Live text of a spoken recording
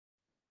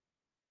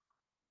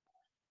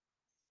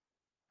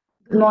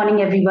Good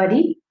morning,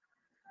 everybody.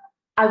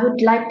 I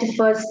would like to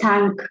first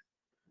thank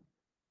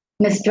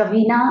Ms.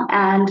 Ravina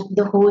and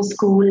the whole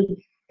school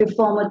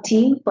reformer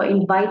team for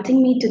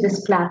inviting me to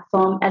this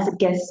platform as a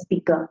guest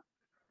speaker.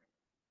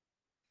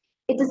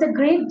 It is a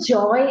great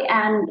joy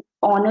and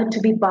honor to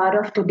be part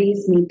of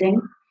today's meeting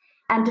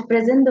and to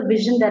present the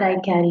vision that I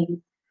carry.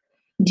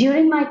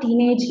 During my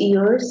teenage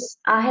years,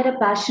 I had a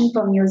passion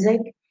for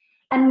music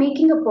and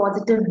making a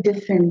positive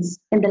difference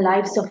in the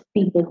lives of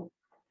people.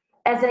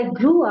 As I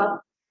grew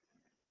up,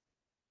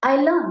 I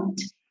learned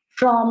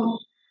from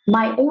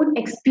my own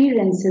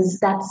experiences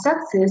that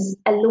success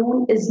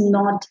alone is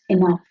not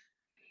enough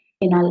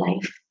in our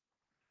life.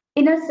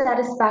 Inner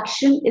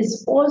satisfaction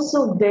is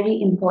also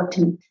very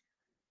important.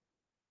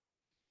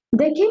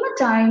 There came a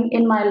time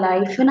in my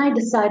life when I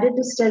decided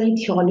to study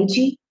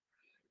theology,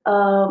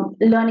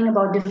 learning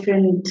about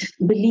different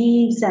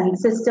beliefs and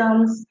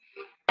systems,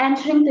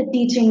 entering the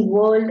teaching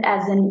world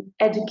as an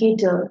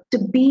educator, to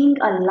being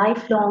a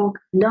lifelong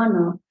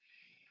learner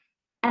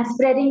and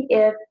spreading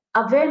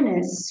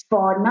awareness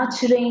for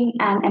nurturing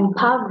and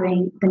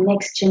empowering the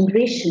next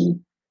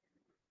generation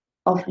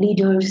of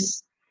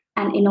leaders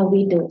and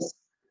innovators.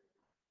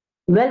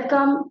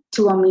 Welcome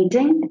to a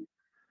meeting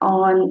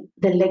on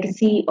the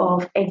legacy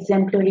of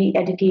exemplary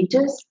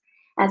educators.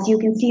 As you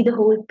can see the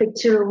whole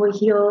picture over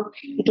here,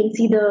 you can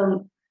see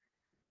the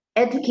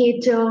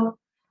educator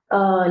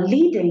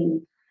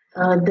leading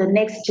the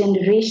next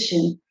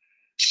generation,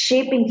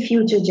 shaping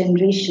future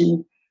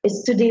generation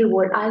is today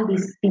what I'll be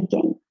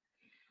speaking.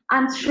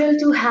 I'm thrilled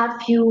to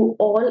have you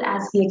all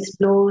as we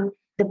explore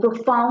the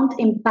profound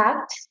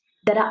impact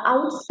that our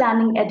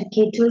outstanding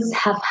educators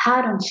have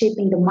had on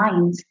shaping the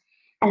minds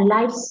and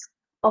lives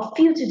of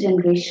future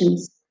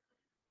generations.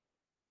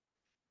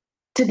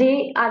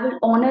 Today, I will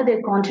honor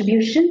their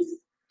contributions,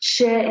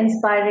 share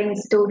inspiring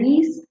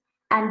stories,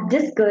 and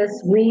discuss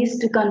ways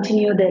to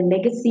continue their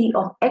legacy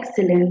of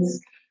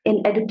excellence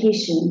in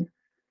education.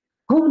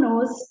 Who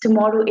knows,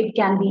 tomorrow it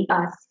can be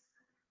us.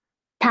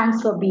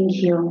 Thanks for being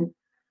here.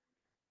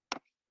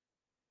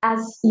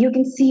 As you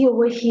can see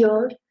over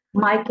here,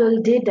 Michael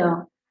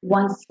Dida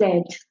once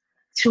said,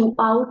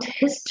 throughout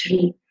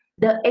history,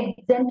 the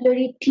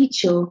exemplary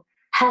teacher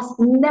has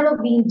never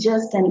been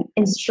just an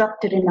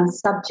instructor in a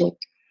subject.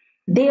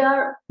 They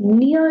are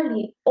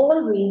nearly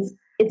always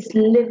its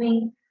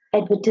living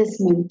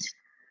advertisement.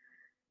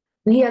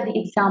 We are the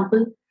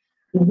example.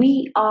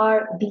 We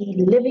are the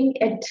living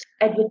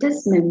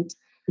advertisement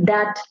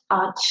that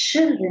our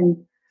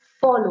children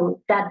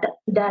follow, that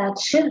our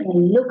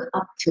children look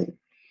up to.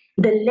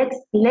 The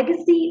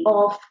legacy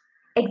of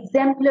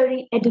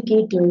exemplary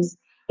educators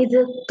is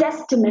a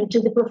testament to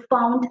the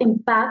profound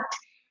impact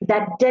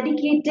that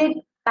dedicated,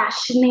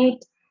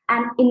 passionate,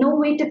 and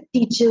innovative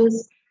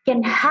teachers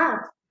can have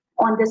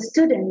on the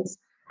students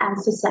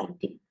and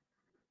society.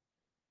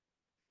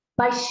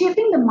 By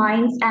shaping the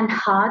minds and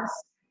hearts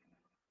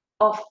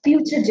of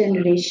future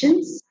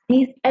generations,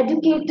 these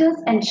educators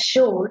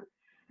ensure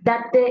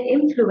that their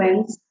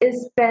influence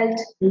is felt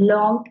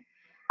long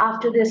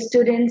after the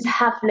students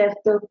have left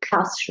the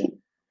classroom.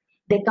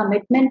 Their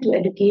commitment to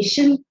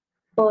education,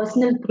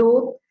 personal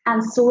growth,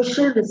 and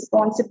social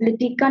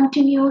responsibility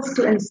continues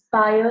to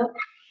inspire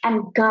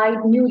and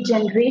guide new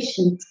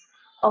generations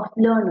of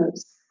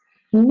learners,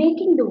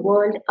 making the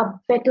world a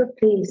better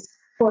place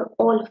for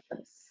all of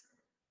us.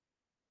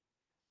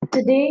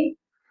 Today,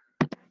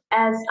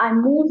 as I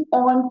move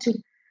on to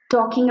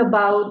talking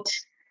about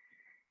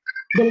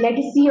the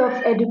legacy of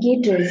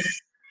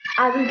educators,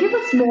 I will give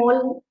a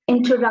small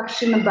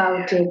introduction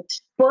about it.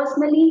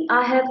 Personally,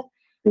 I have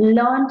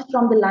learned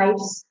from the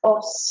lives of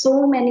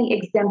so many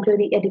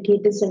exemplary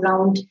educators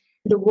around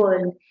the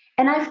world,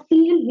 and I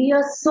feel we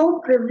are so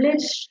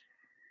privileged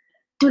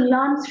to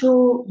learn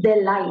through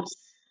their lives.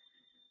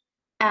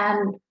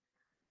 And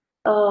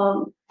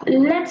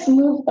let's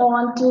move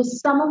on to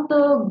some of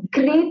the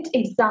great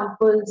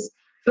examples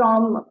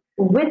from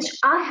which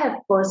I have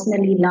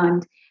personally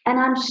learned, and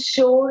I'm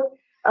sure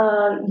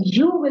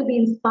you will be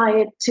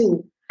inspired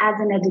too as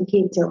an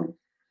educator.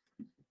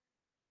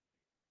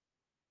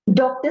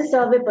 Dr.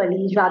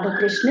 Sarvepalli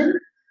Radhakrishnan,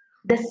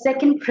 the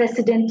second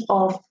president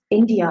of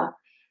India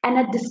and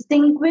a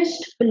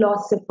distinguished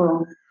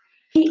philosopher,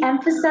 he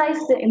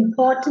emphasized the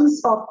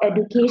importance of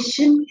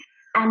education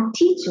and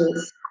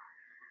teachers.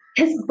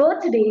 His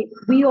birthday,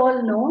 we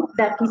all know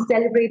that we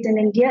celebrate in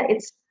India,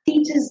 it's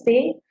Teachers'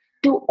 Day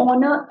to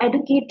honor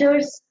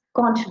educators'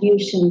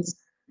 contributions.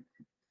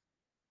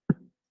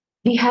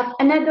 We have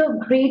another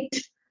great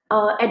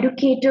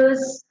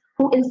educators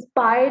who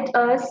inspired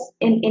us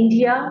in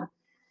India,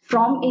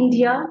 from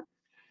India,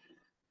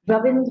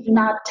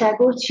 Rabindranath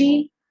Tagore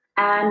ji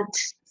and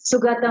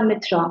Sugata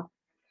Mitra.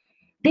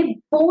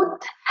 They both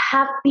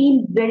have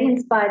been very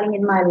inspiring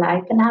in my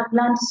life and have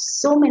learned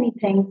so many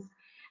things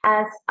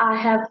as I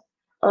have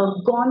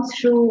gone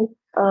through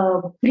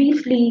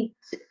briefly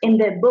in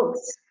their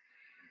books.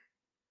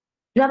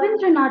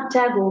 Rabindranath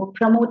Tagore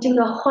promoting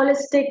a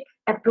holistic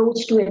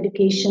approach to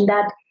education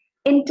that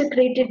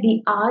integrated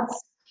the arts,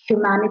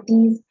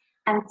 humanities,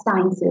 and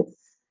sciences.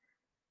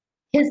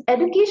 His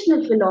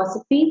educational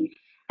philosophy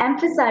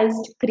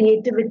emphasized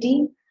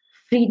creativity,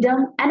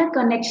 freedom, and a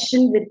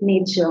connection with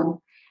nature.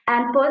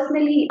 And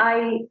personally,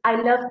 I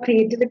love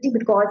creativity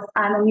because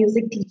I'm a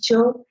music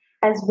teacher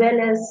as well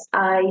as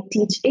I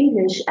teach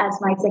English as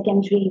my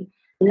secondary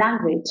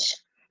language.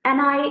 And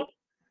I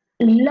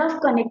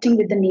love connecting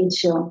with the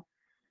nature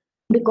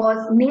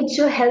because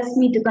nature helps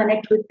me to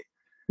connect with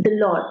the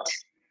Lord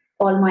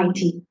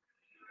Almighty.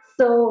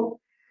 So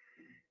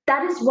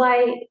that is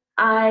why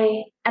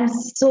I am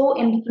so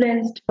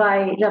influenced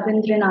by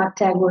Rabindranath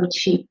Tagore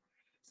ji.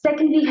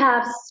 Second, we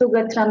have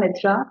Sugatra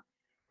Mitra.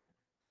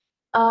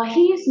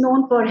 He is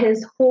known for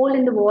his hole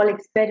in the wall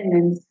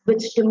experiments,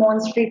 which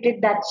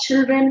demonstrated that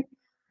children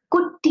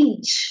could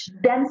teach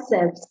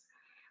themselves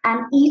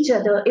and each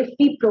other if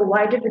we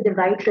provided with the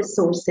right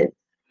resources.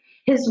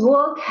 His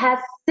work has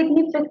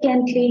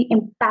significantly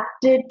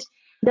impacted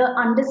the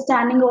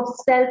understanding of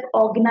self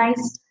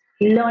organized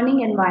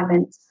learning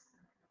environments.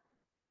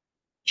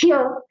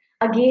 Here,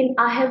 again,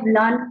 I have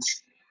learnt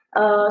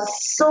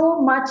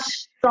so much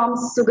from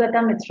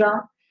Sugata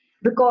Mitra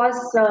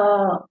because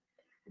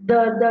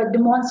the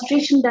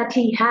demonstration that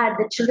he had,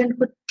 the children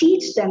could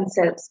teach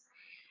themselves.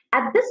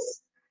 At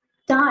this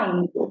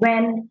time,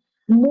 when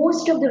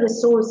most of the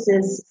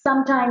resources,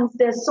 sometimes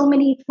there's so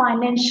many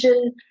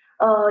financial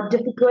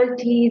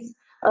difficulties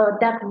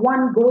that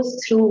one goes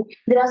through,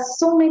 there are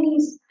so many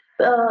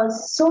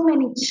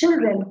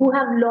children who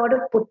have a lot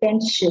of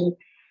potential,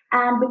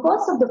 and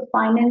because of the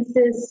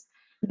finances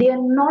they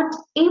are not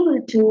able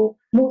to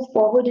move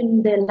forward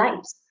in their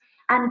lives.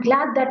 I'm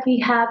glad that we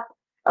have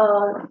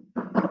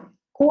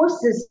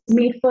courses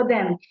made for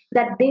them,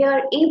 that they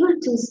are able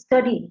to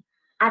study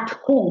at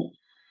home,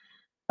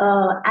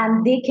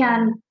 and they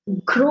can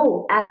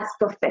grow as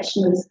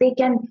professionals. They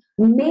can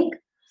make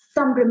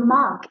some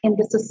remark in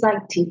the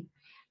society,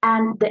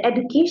 and the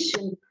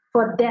education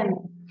for them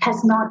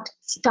has not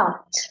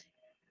stopped.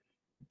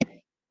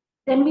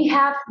 Then we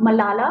have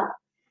Malala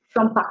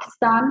from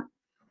Pakistan.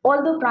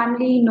 Although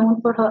primarily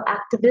known for her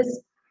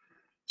activism,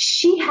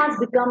 she has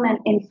become an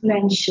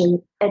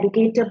influential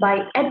educator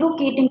by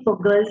advocating for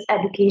girls'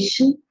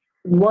 education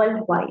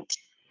worldwide.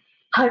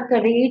 Her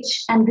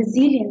courage and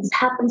resilience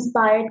have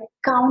inspired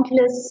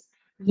countless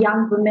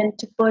young women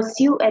to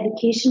pursue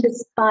education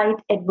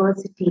despite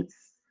adversities.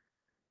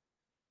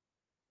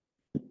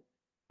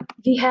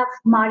 We have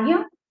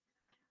Maria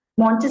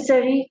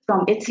Montessori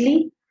from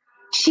Italy.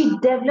 She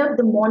developed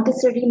the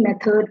Montessori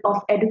method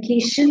of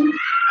education,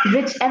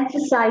 which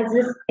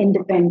emphasizes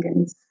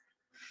independence,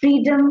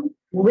 freedom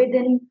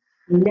within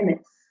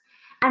limits,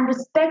 and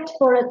respect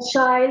for a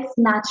child's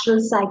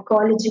natural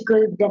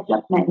psychological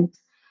development.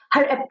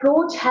 Her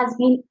approach has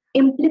been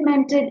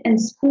implemented in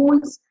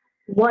schools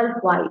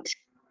worldwide.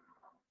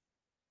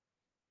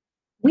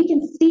 We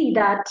can see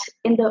that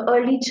in the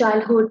early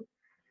childhood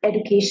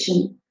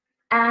education.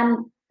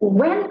 And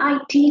when I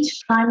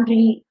teach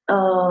primary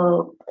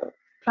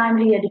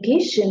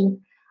education,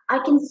 I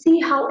can see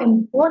how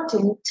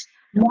important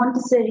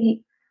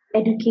Montessori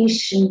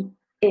education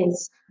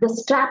is. The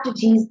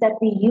strategies that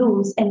we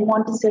use in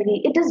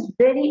Montessori, it is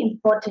very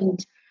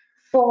important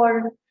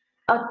for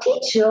a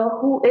teacher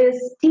who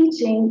is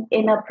teaching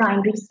in a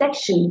primary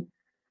section,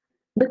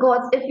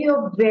 because if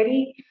you're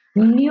very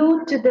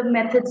new to the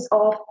methods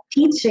of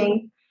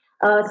teaching,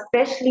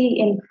 especially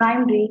in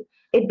primary,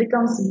 it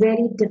becomes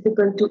very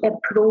difficult to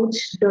approach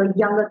the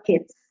younger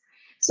kids.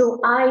 So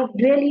I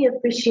really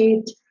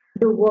appreciate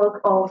the work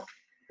of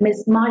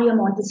Miss Maria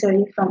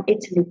Montessori from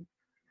Italy.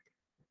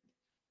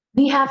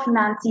 We have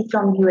Nancy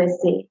from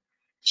USA.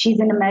 She's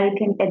an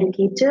American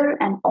educator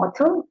and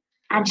author,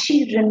 and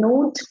she's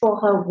renowned for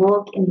her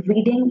work in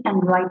reading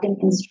and writing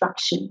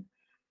instruction.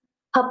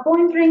 Her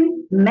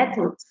pioneering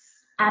methods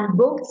and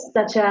books,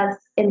 such as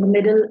In the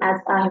Middle, as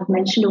I have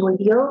mentioned over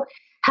here,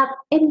 have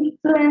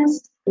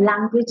influenced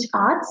language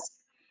arts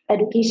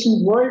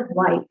education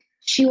worldwide.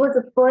 She was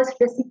the first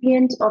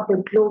recipient of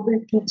the Global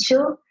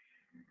Teacher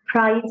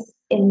Prize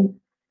in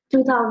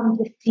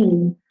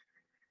 2015.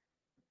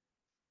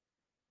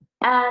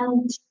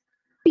 And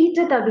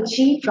Peter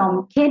Taguchi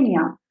from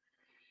Kenya,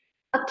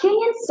 a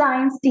Kenyan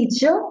science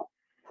teacher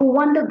who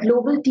won the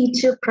Global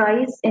Teacher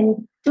Prize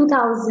in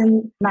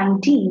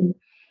 2019.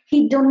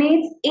 He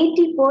donates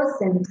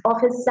 80%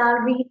 of his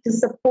salary to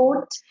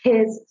support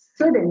his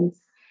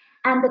students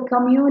and the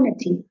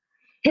community.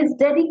 His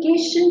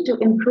dedication to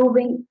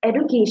improving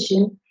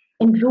education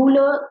in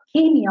rural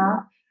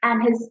Kenya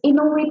and his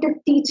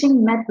innovative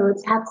teaching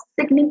methods have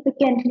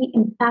significantly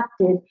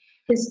impacted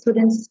his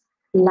students'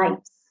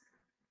 lives.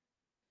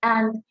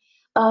 And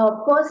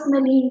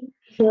personally,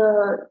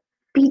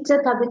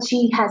 Peter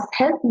Taguchi has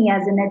helped me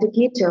as an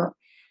educator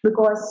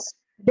because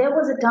there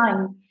was a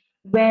time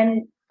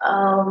when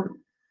I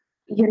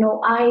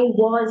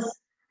was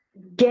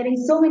getting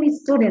so many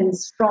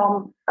students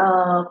from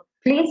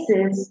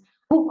places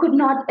who could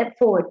not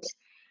afford.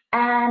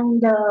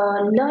 And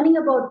learning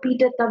about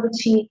Peter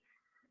Taguchi,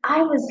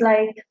 I was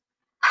like,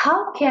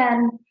 how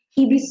can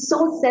he be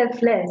so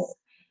selfless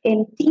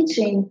in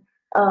teaching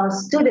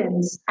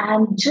students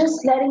and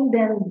just letting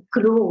them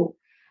grow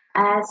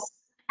as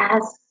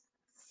as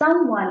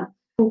someone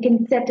who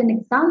can set an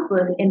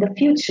example in the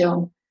future.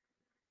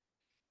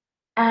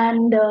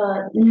 And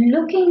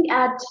looking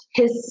at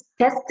his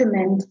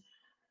testament,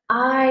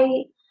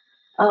 I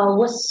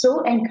was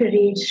so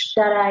encouraged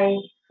that I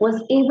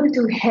was able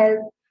to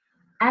help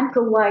and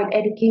provide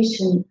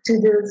education to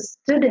the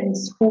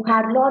students who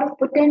had a lot of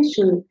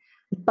potential,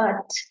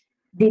 but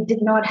they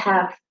did not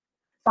have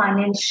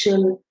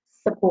financial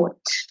support.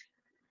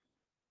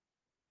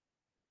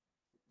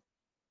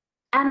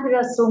 And there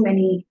are so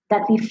many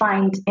that we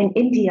find in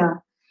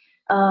India.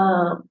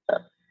 Uh,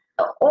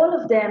 all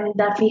of them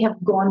that we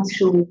have gone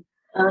through,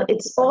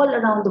 it's all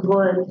around the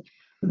world,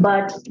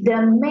 but there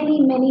are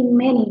many, many,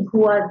 many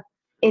who are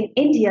in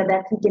India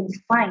that we can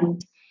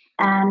find.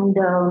 And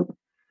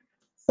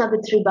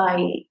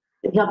Savitribai,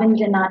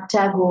 Rabindranath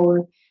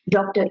Tagore,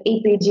 Dr.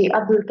 APJ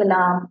Abdul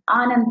Kalam,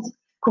 Anand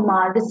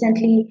Kumar.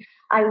 Recently,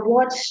 I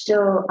watched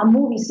a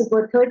movie,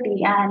 Super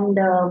 30, and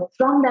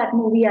from that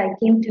movie, I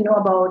came to know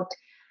about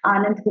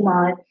Anand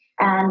Kumar.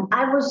 And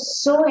I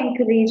was so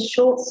encouraged,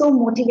 so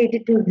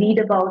motivated to read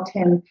about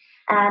him.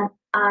 And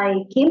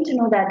I came to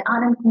know that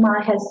Anand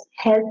Kumar has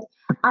helped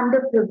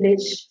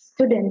underprivileged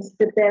students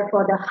prepare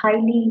for the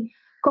highly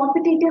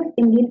competitive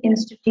Indian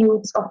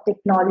Institutes of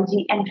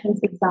Technology entrance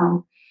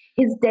exam.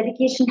 His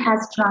dedication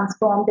has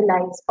transformed the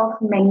lives of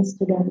many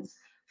students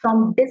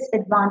from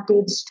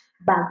disadvantaged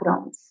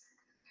backgrounds.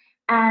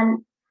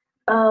 And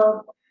uh,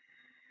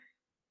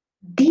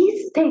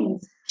 these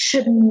things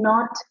should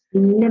not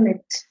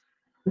limit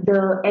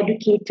the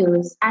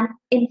educators. And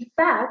in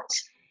fact,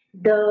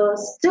 the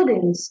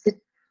students, the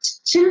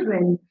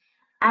children,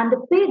 and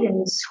the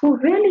parents who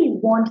really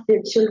want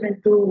their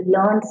children to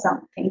learn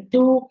something,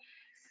 to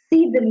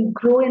see them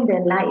grow in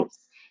their lives,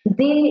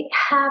 they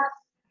have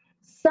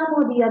some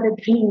or the other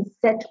dreams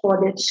set for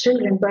their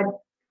children, but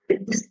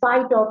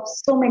despite of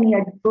so many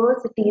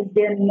adversities,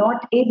 they are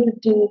not able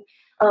to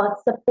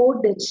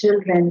support their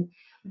children.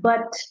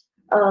 But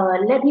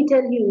let me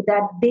tell you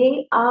that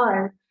they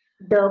are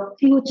the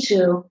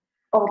future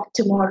of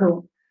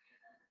tomorrow.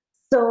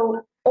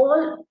 So,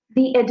 all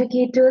the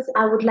educators,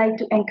 I would like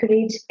to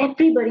encourage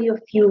everybody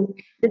of you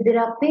that there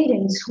are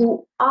parents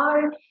who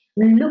are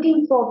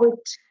looking forward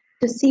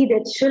to see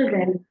their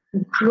children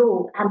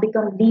grow and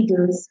become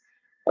leaders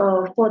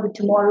for the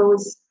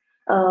tomorrow's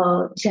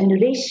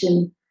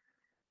generation.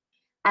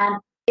 And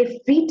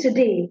if we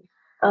today,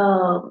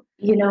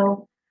 you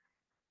know,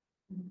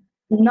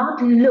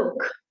 not look,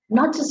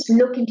 not just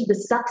look into the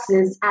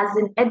success as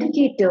an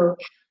educator,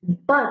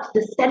 but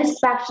the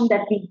satisfaction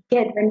that we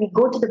get when we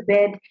go to the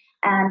bed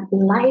and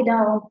lie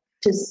down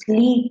to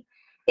sleep.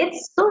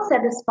 It's so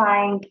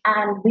satisfying,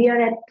 and we are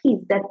at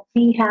peace that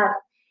we have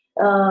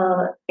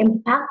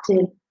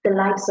impacted the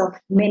lives of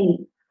many,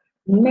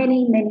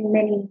 many, many,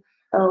 many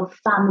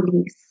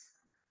families.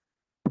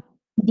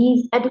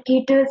 These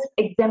educators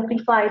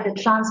exemplify the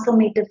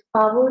transformative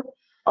power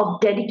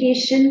of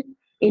dedication,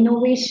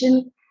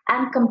 innovation,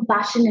 and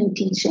compassion in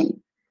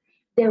teaching.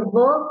 Their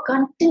work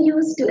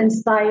continues to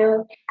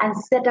inspire and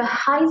set a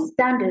high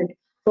standard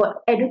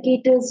for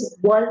educators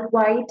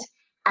worldwide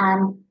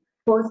and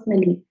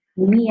personally,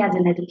 me as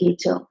an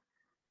educator.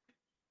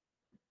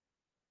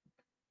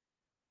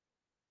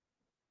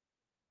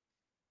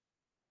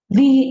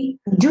 We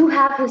do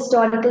have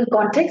historical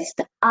context.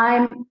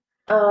 I'm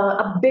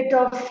a bit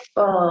of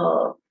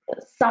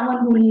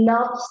someone who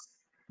loves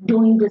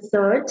doing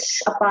research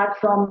apart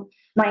from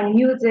my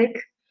music.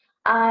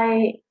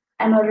 I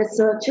am a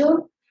researcher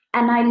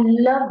and I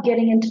love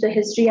getting into the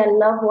history. I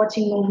love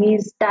watching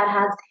movies that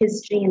has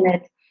history in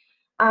it.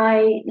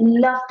 I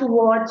love to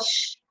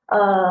watch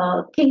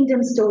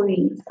kingdom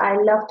stories. I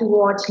love to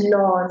watch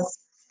laws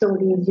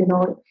stories,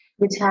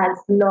 which has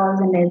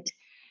laws in it.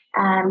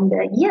 And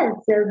yes,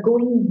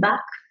 going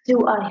back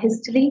to our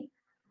history,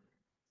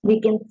 we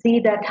can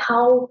see that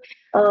how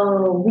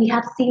we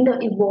have seen the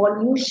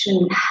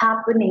evolution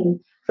happening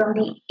from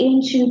the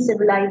ancient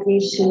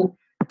civilization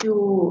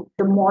to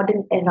the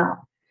modern era.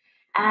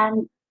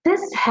 And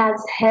this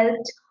has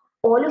helped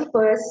all of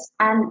us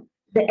and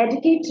the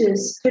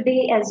educators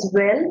today as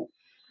well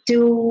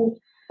to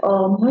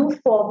move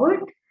forward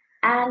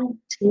and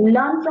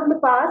learn from the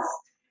past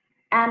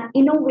and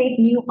innovate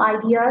new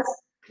ideas,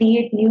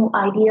 create new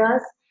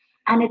ideas,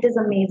 and it is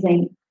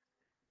amazing.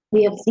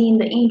 We have seen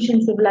the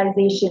ancient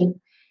civilization,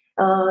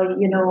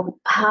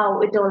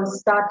 how it all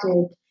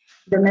started,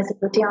 the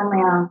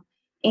Mesopotamia,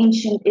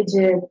 ancient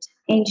Egypt,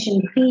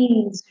 ancient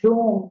Greece,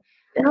 Rome,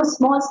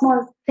 small,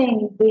 small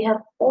things. They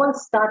have all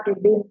started,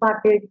 they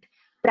imparted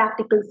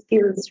practical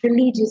skills,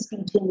 religious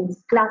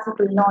teachings,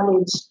 classical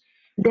knowledge.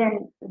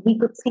 Then we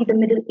could see the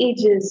Middle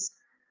Ages,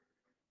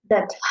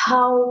 that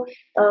how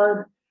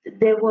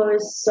there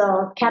was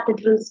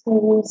cathedral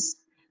schools,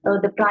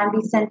 the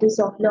primary centers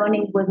of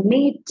learning were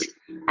made,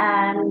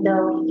 and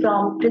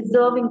from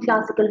preserving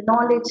classical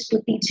knowledge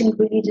to teaching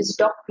religious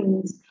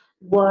doctrines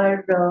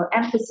were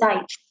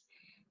emphasized.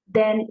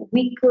 Then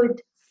we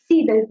could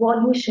see the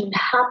evolution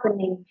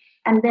happening,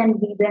 and then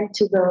we went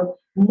to the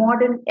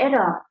modern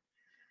era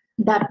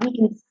that we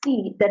can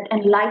see that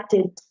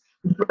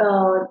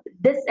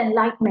this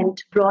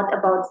enlightenment brought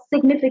about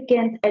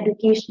significant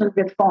educational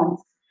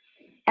reforms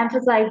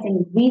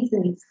emphasizing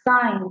reason,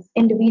 science,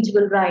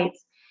 individual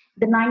rights.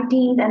 The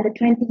 19th and the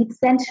 20th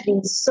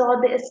centuries saw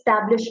the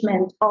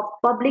establishment of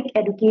public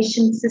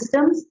education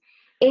systems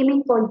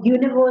aiming for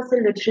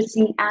universal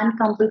literacy and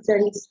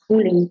compulsory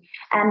schooling.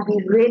 And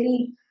we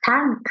really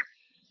thank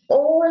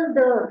all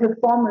the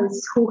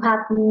reformers who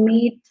have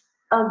made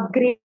a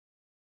great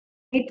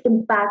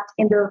impact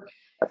in the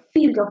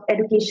field of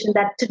education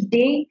that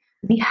today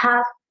we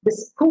have the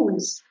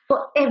schools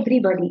for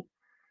everybody.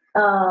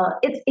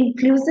 It's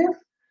inclusive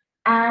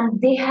and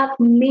they have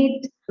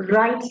made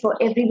rights for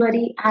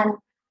everybody and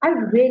I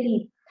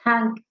really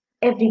thank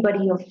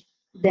everybody of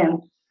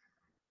them.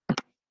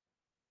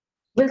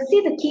 We'll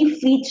see the key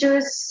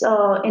features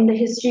in the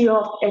history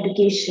of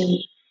education,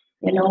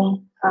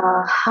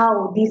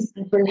 how these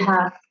people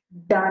have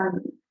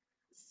done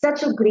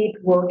such a great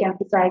work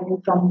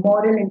emphasizing from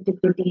moral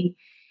integrity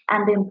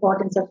and the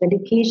importance of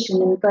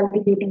education in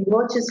cultivating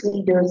virtuous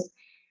leaders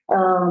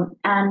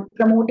and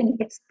promoting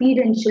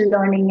experiential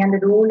learning and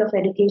the role of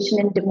education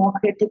in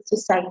democratic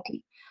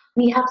society.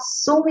 We have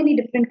so many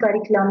different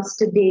curriculums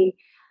today.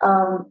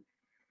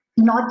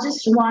 Not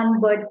just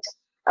one, but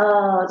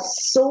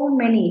so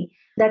many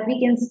that we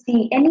can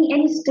see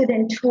any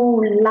student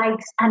who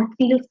likes and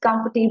feels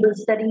comfortable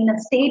studying in a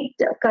state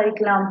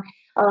curriculum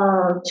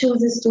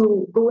chooses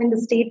to go in the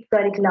state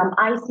curriculum,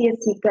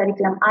 ICSE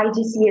curriculum,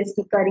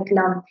 IGCSE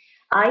curriculum,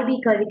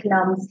 IB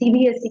curriculum,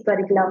 CBSE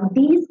curriculum.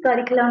 These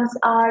curriculums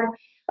are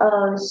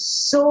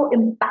so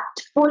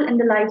impactful in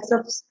the lives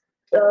of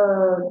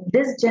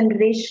this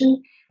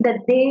generation that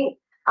they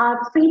are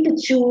free to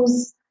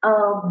choose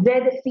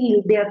where they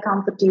feel they are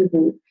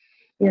comfortable.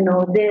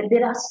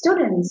 There are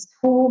students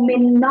who may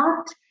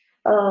not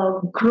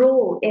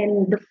grow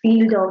in the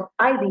field of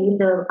IB, in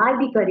the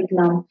IB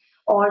curriculum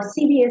or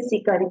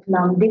CBSE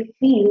curriculum. They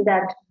feel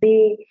that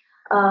they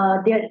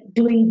are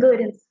doing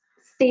good in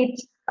state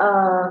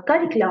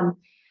curriculum,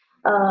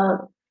 uh,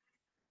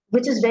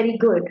 which is very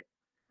good.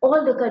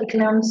 All the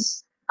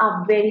curriculums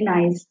are very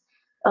nice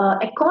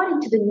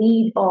according to the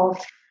need of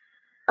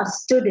a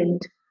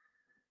student.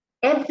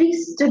 Every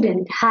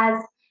student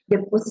has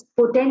their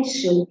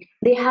potential,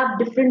 they have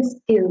different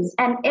skills,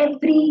 and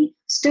every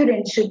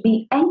student should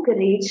be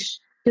encouraged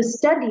to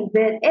study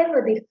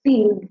wherever they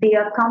feel they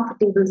are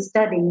comfortable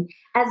studying,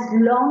 as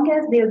long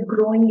as they are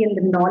growing in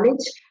the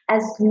knowledge,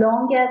 as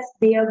long as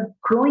they are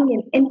growing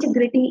in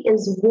integrity,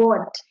 is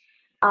what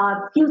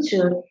our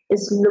future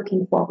is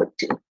looking forward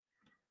to.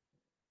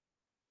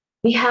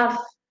 We have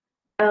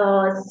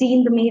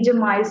seen the major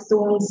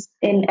milestones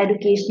in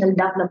educational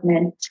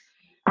development.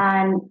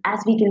 And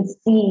as we can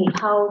see,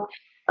 how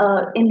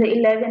in the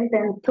 11th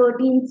and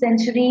 13th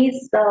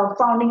centuries,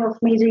 founding of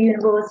major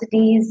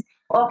universities,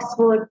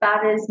 Oxford,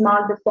 Paris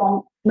marked the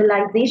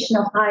formalization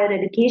of higher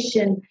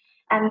education.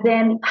 And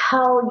then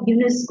how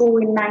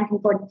UNESCO in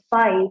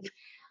 1945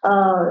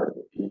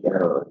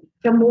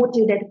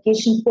 promoted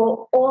education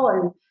for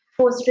all,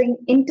 fostering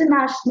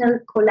international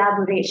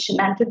collaboration.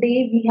 And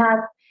today we have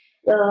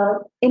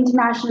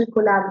international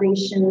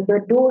collaboration. The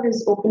door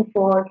is open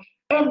for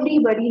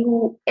everybody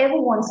who ever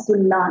wants to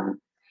learn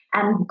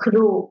and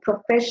grow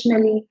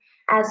professionally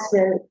as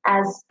well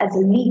as a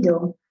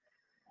leader.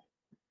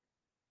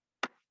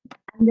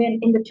 And then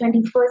in the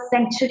 21st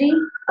century,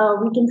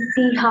 we can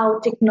see how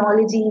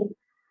technology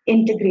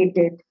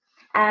integrated.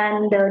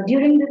 And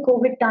during the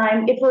COVID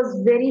time, it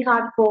was very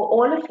hard for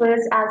all of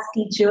us as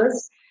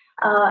teachers.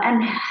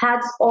 And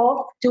hats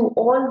off to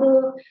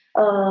all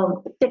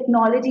the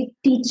technology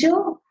teacher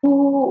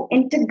who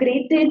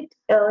integrated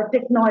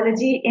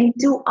technology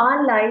into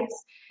our lives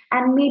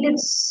and made it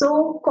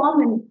so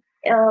common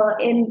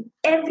in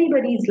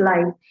everybody's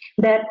life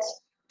that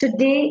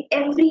today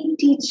every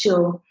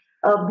teacher,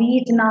 be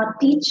it an art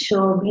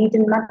teacher, be it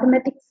a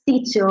mathematics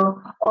teacher,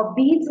 or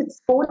be it a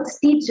sports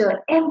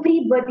teacher,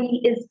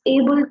 everybody is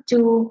able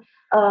to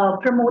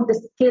promote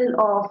the skill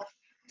of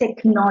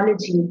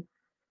technology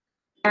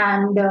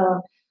and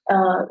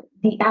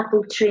the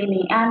Apple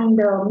training. And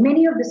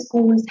many of the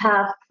schools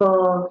have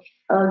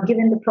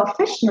given the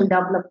professional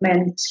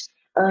development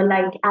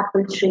like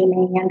Apple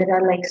training, and there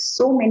are like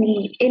so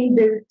many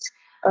inbuilt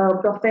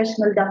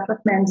professional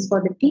developments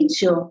for the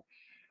teacher.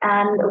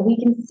 And we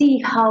can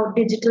see how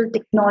digital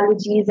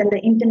technologies and the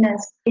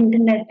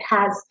internet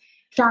has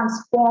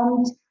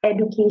transformed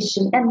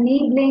education,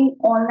 enabling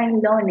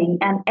online learning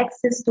and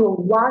access to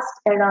a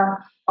vast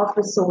era of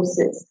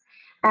resources.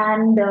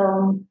 And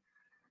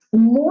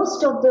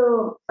most of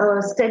the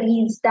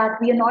studies that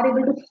we are not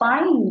able to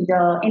find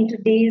in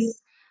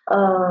today's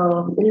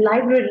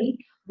library,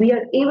 we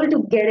are able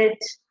to get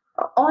it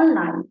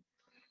online,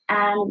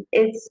 and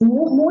it's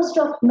most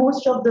of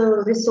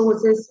the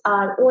resources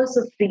are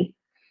also free.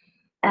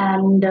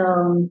 And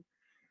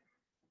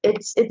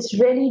it's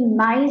really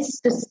nice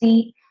to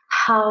see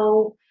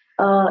how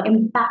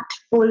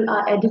impactful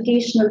our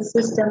educational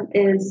system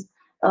is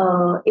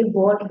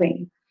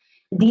evolving.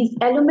 These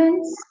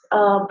elements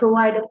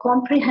provide a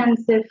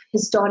comprehensive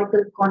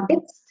historical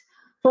context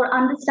for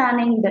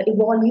understanding the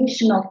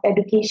evolution of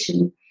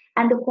education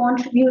and the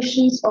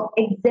contributions of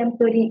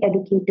exemplary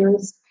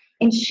educators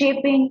in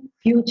shaping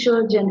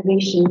future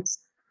generations.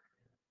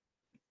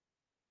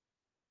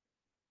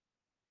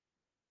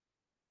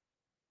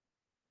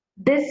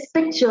 This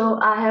picture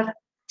I have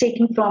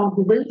taken from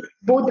Google,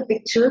 both the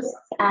pictures,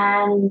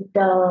 and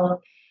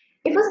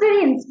it was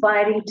very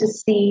inspiring to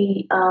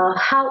see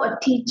how a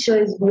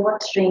teacher is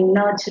watering,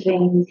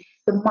 nurturing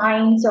the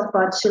minds of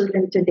our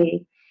children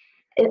today.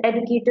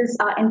 Educators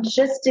are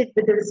entrusted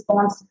with the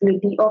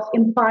responsibility of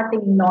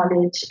imparting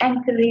knowledge,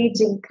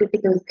 encouraging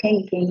critical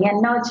thinking,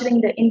 and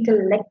nurturing the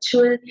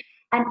intellectual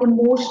and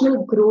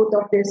emotional growth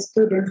of their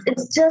students.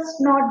 It's just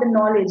not the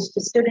knowledge.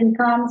 The student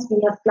comes,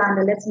 we have planned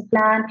a lesson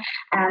plan,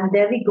 and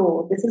there we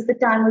go. This is the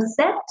time was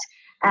set,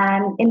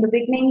 and in the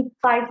beginning,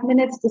 5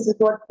 minutes, this is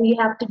what we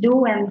have to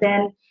do, and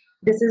then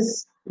this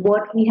is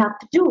what we have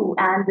to do,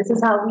 and this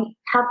is how we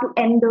have to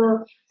end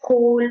the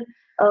whole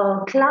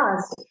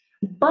class.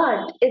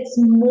 But it's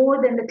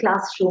more than the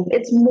classroom,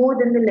 it's more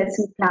than the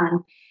lesson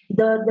plan.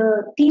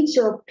 The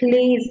teacher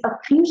plays a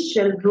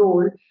crucial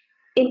role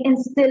in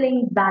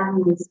instilling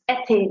values,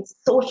 ethics,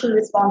 social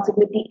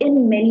responsibility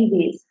in many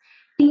ways.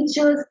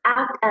 Teachers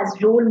act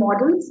as role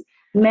models,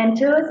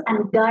 mentors,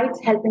 and guides,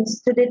 helping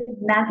students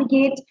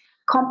navigate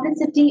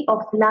complexity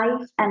of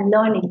life and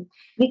learning.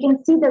 We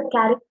can see the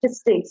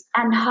characteristics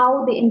and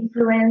how they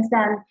influence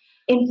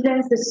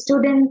the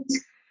student,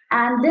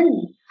 and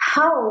then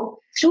how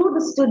through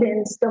the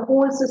students the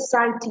whole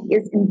society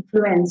is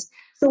influenced.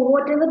 So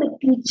whatever the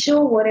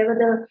teacher, whatever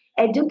the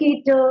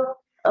educator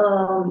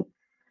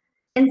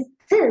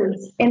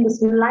instills in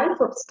this life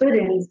of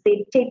students,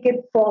 they take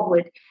it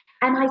forward.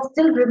 And I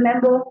still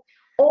remember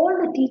all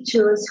the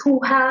teachers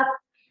who have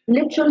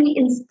literally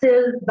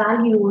instilled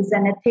values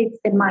and ethics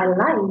in my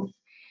life.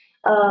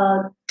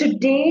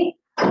 Today,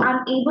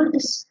 I'm able to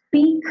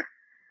speak.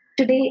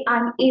 Today,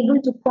 I'm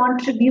able to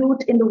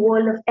contribute in the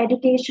world of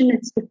education.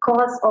 It's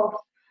because of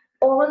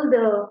all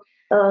the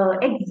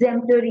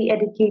exemplary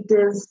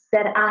educators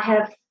that I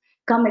have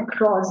come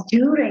across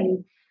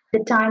during the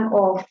time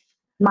of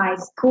my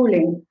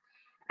schooling.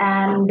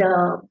 And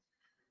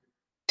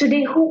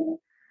today,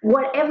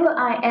 whatever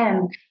I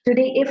am,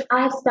 today, if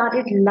I have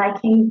started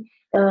liking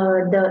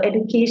the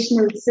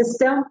educational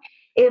system,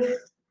 if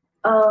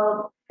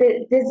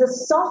there's a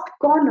soft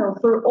corner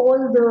for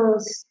all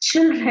those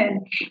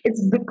children,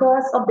 it's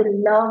because of the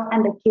love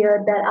and the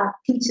care that our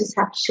teachers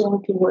have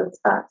shown towards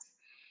us.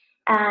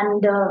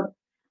 And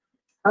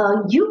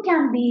you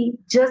can be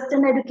just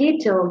an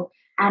educator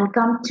and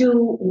come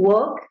to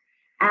work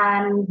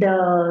and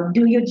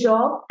do your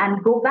job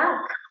and go back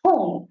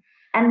home.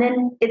 And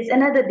then it's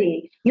another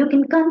day. You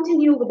can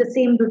continue with the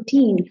same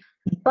routine,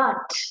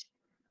 but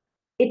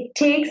it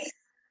takes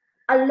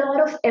a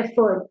lot of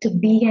effort to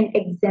be an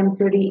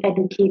exemplary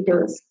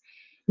educators.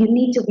 You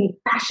need to be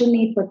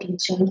passionate for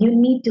teaching. You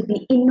need to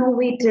be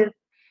innovative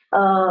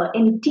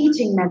in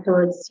teaching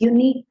methods. You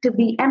need to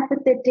be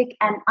empathetic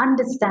and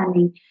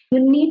understanding. You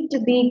need to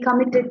be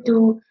committed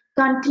to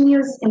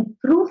continuous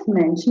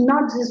improvement,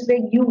 not just where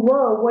you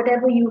were.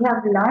 Whatever you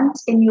have learned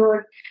in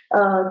your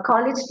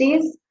college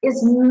days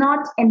is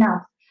not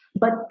enough.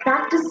 But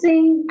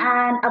practicing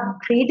and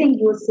upgrading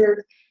yourself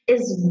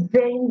is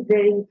very,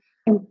 very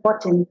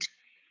important.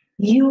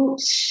 You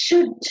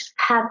should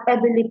have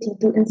ability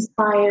to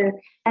inspire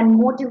and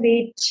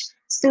motivate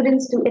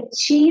students to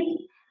achieve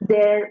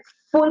their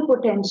full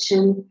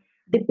potential.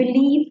 They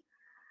believe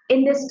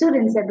in their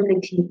students'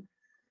 ability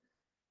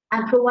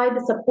and provide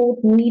the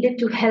support needed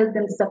to help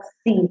them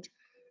succeed.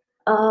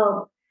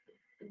 Uh,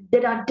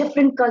 there are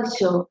different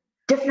culture,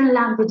 different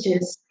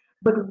languages,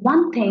 but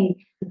one thing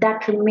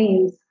that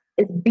remains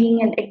is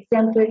being an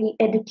exemplary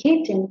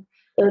educator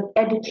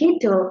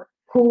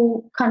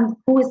who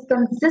is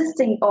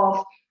consisting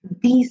of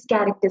these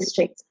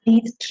characteristics,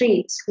 these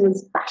traits, who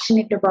is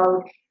passionate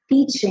about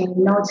teaching,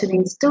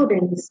 nurturing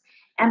students,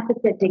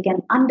 empathetic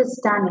and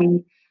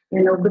understanding.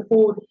 You know,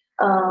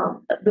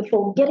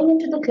 before getting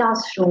into the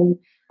classroom,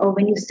 or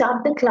when you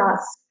start the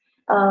class,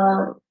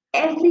 uh,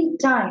 every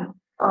time.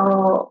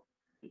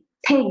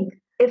 Think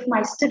if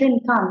my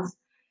student comes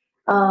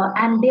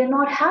and they're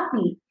not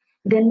happy,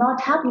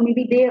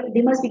 maybe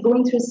they must be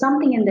going through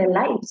something in their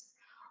lives,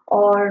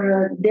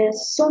 or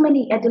there's so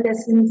many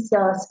adolescence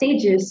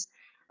stages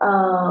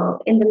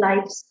in the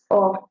lives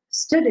of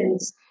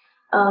students.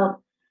 uh,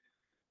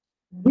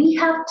 we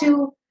have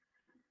to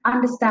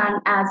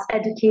understand as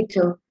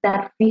educator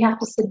that we have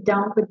to sit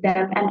down with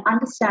them and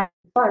understand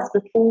first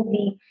before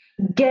we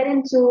get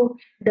into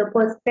the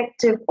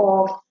perspective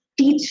of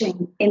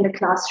teaching in the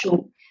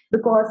classroom.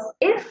 Because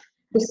if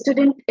the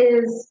student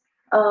is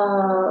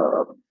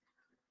uh,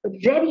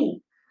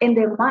 ready in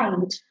their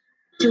mind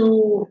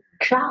to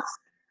grasp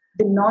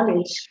the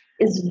knowledge,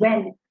 is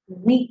when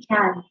we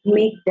can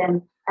make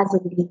them as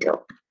a leader.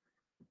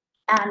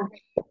 And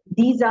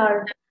these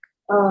are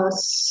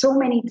so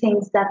many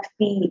things that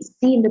we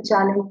see in the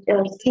challenge,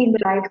 see in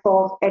the life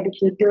of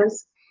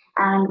educators.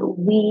 and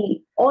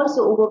we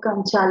also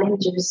overcome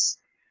challenges.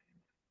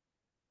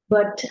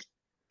 But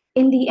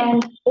in the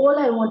end, all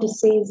I want to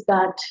say is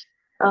that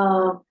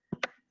uh,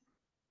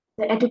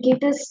 the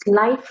educator's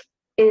life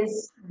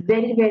is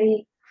very,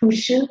 very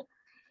crucial.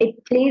 It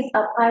plays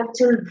a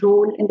pivotal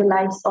role in the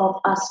lives of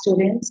our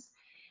students.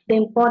 The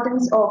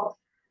importance of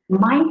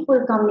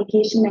mindful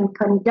communication and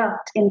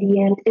conduct in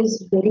the end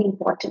is very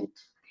important.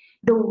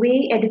 The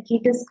way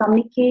educators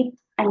communicate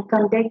and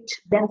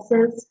conduct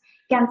themselves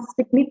can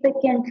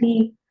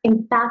significantly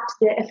impact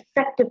the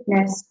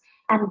effectiveness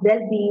and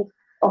well being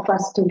of our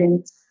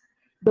students.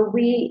 The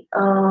way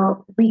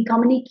we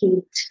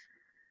communicate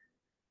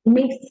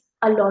makes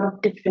a lot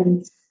of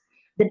difference.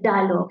 The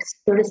dialogues,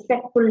 the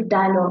respectful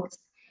dialogues,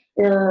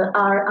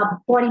 are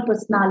a body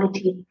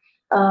personality.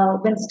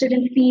 When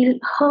students feel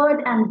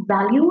heard and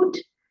valued,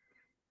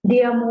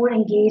 they are more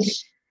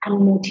engaged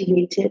and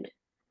motivated.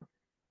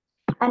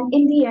 And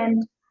in the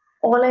end,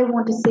 all I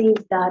want to say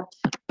is that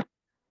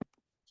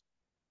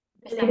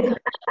Ms.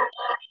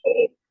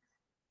 Aakansha.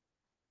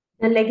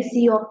 the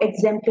legacy of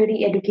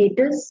exemplary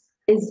educators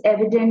is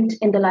evident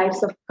in the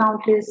lives of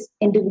countless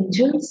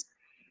individuals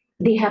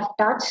they have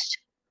touched.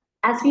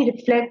 As we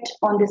reflect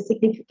on this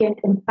significant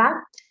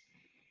impact,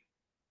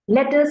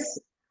 let us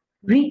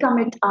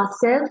recommit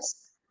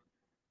ourselves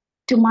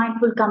to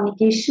mindful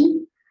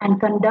communication and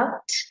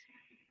conduct.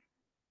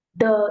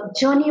 The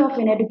journey of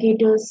an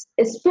educator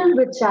is filled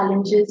with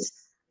challenges,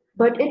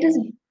 but it is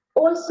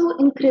also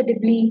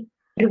incredibly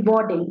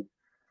rewarding.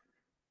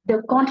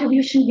 The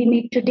contribution we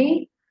make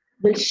today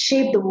will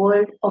shape the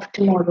world of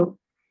tomorrow.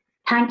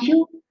 Thank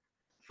you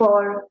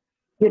for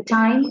your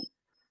time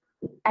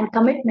and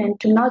commitment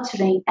to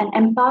nurturing and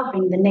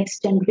empowering the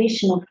next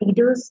generation of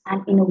leaders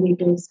and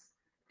innovators.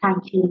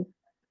 Thank you.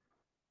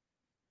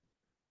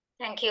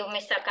 Thank you,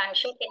 Ms.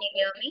 Aakansha. Can you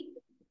hear me?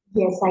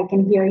 Yes, I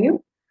can hear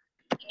you.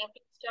 Can you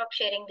please stop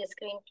sharing the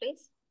screen,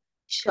 please?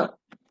 Sure.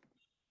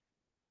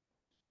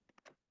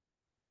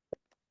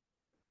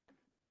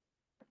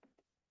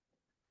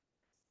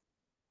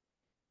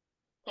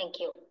 Thank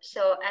you.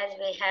 So as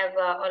we have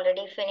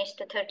already finished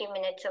the 30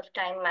 minutes of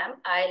time, ma'am,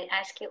 I'll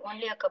ask you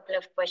only a couple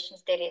of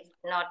questions. There is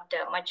not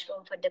much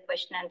room for the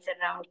question answer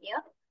round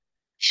here.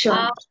 Sure.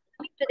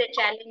 Coming to the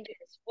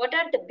challenges, what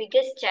are the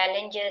biggest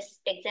challenges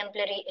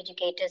exemplary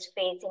educators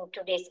face in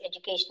today's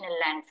educational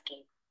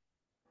landscape?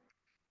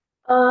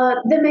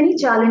 There are many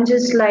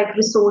challenges like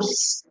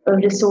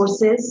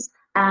resources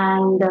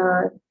and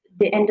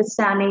the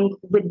understanding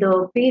with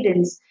the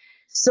parents.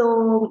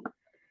 So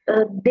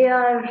there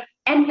are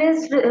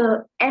endless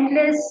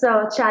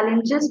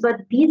challenges, but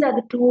these are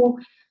the two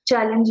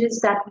challenges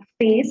that we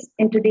face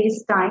in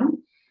today's time.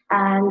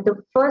 And the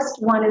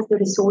first one is the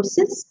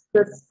resources.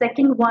 The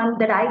second one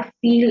that I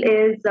feel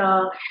is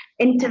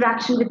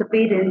interaction with the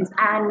parents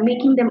and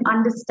making them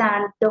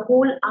understand the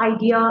whole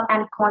idea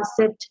and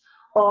concept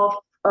of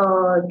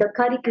the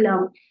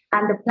curriculum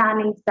and the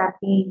plannings that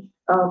we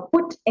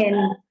put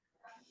in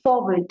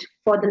forward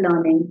for the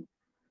learning.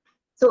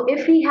 So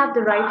if we have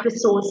the right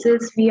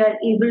resources, we are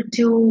able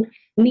to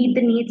meet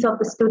the needs of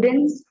the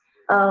students,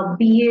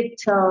 be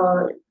it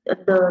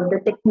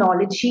the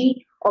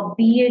technology or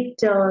be it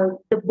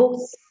the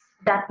books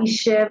that we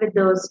share with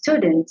the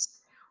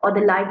students or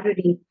the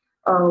library,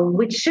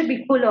 which should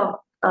be full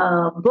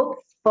of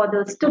books for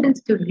the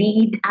students to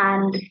read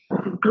and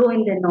grow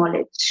in their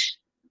knowledge.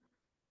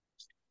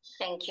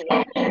 Thank you.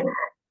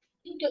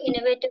 To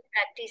innovative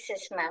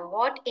practices, ma'am,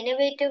 what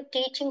innovative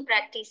teaching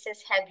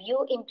practices have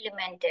you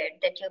implemented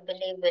that you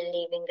believe will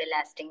leaving a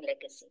lasting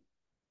legacy?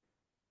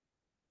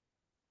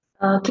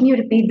 Can you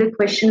repeat the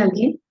question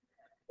again?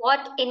 What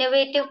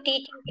innovative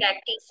teaching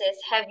practices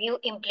have you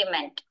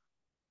implemented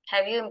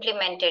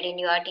in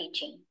your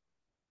teaching?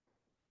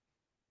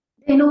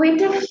 The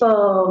innovative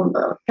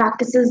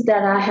practices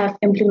that I have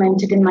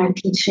implemented in my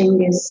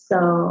teaching is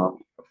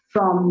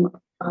from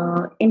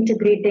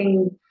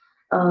integrating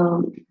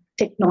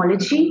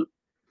technology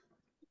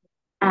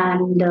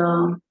and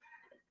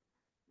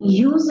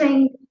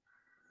using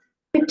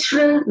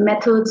pictorial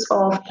methods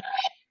of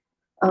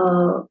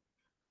uh,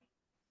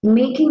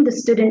 making the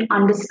student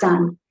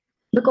understand.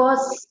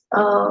 Because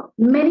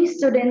many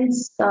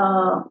students,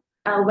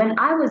 when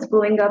I was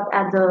growing up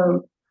as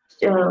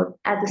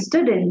a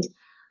student,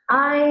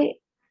 I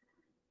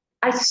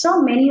I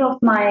saw many of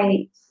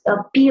my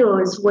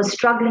peers were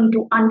struggling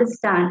to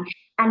understand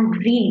and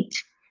read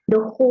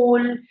the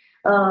whole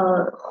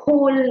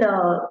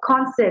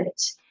concept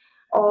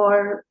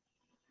or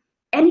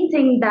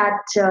anything that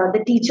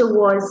the teacher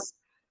was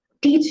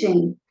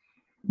teaching.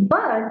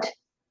 But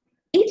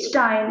each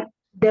time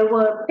there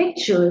were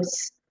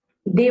pictures,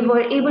 they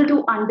were able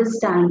to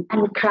understand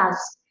and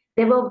grasp.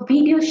 There were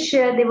videos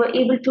shared, they were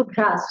able to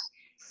grasp.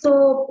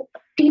 So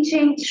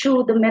teaching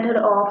through the method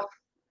of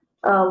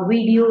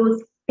videos,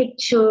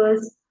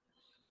 pictures,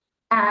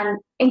 and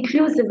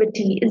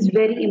inclusivity is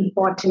very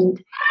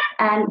important.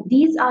 And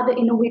these are the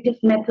innovative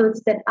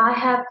methods that I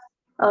have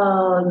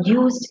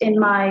used in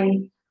my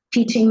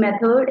teaching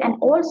method and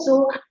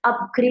also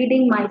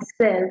upgrading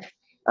myself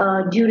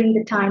during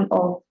the time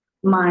of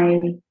my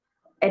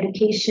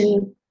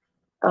education.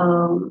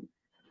 Um,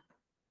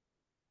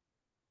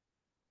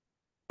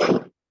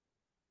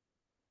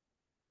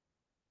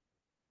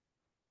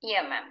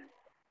 Yeah, ma'am.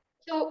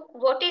 So,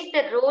 what is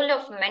the role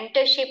of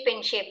mentorship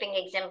in shaping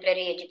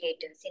exemplary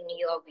educators in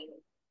your view?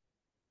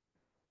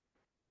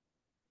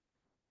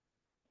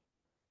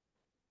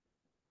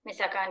 Ms.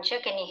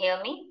 Aakansha, can you hear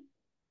me?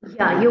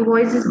 yeah, your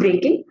voice is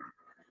breaking.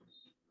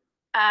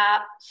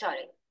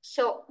 Sorry.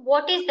 So,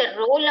 what is the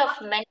role of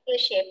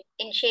mentorship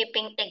in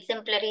shaping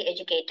exemplary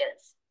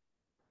educators?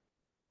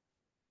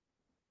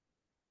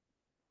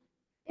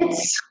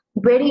 It's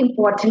very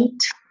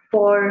important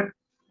for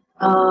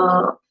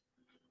uh,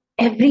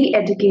 every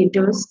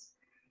educators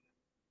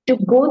to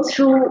go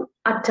through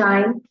a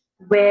time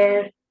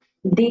where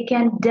they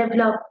can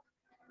develop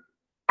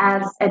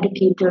as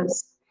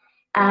educators,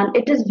 and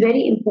it is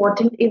very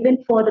important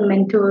even for the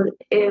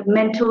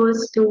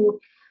mentors to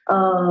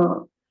uh,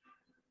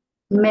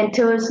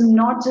 mentors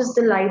not just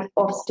the life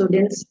of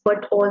students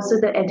but also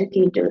the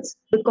educators,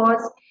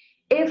 because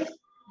if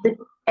the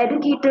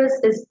educators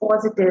is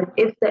positive,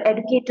 if the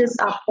educators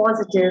are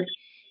positive,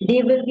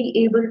 they will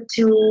be able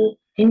to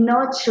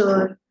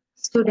nurture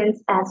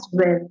students as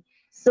well.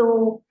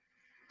 So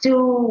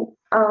to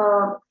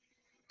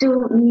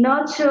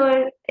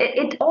nurture,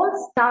 it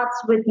all starts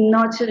with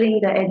nurturing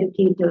the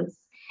educators,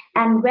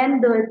 and when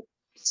the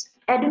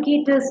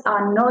educators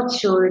are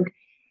nurtured,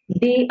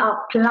 they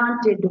are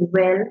planted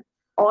well,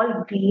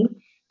 all green,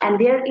 and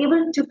they are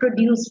able to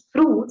produce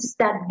fruits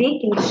that they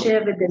can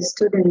share with their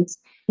students,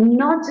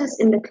 not just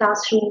in the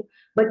classroom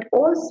but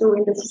also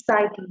in the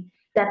society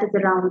that is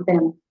around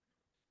them.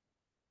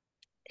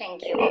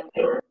 Thank you,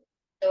 ma'am.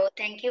 So,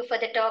 thank you for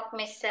the talk,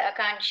 Ms.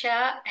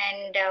 Aakansha,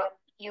 and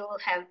you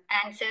have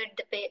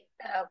answered the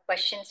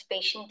questions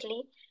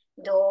patiently,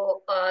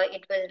 though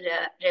it was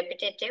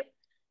repetitive.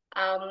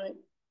 Um,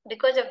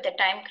 because of the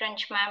time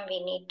crunch, ma'am,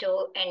 we need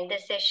to end the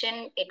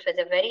session. It was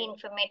a very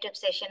informative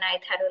session. I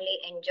thoroughly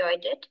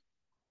enjoyed it.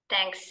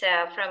 Thanks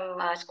from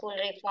School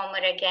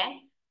Reformer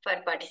again for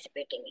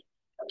participating.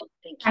 Thank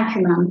you. Thank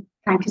you, ma'am.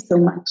 Thank you so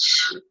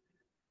much.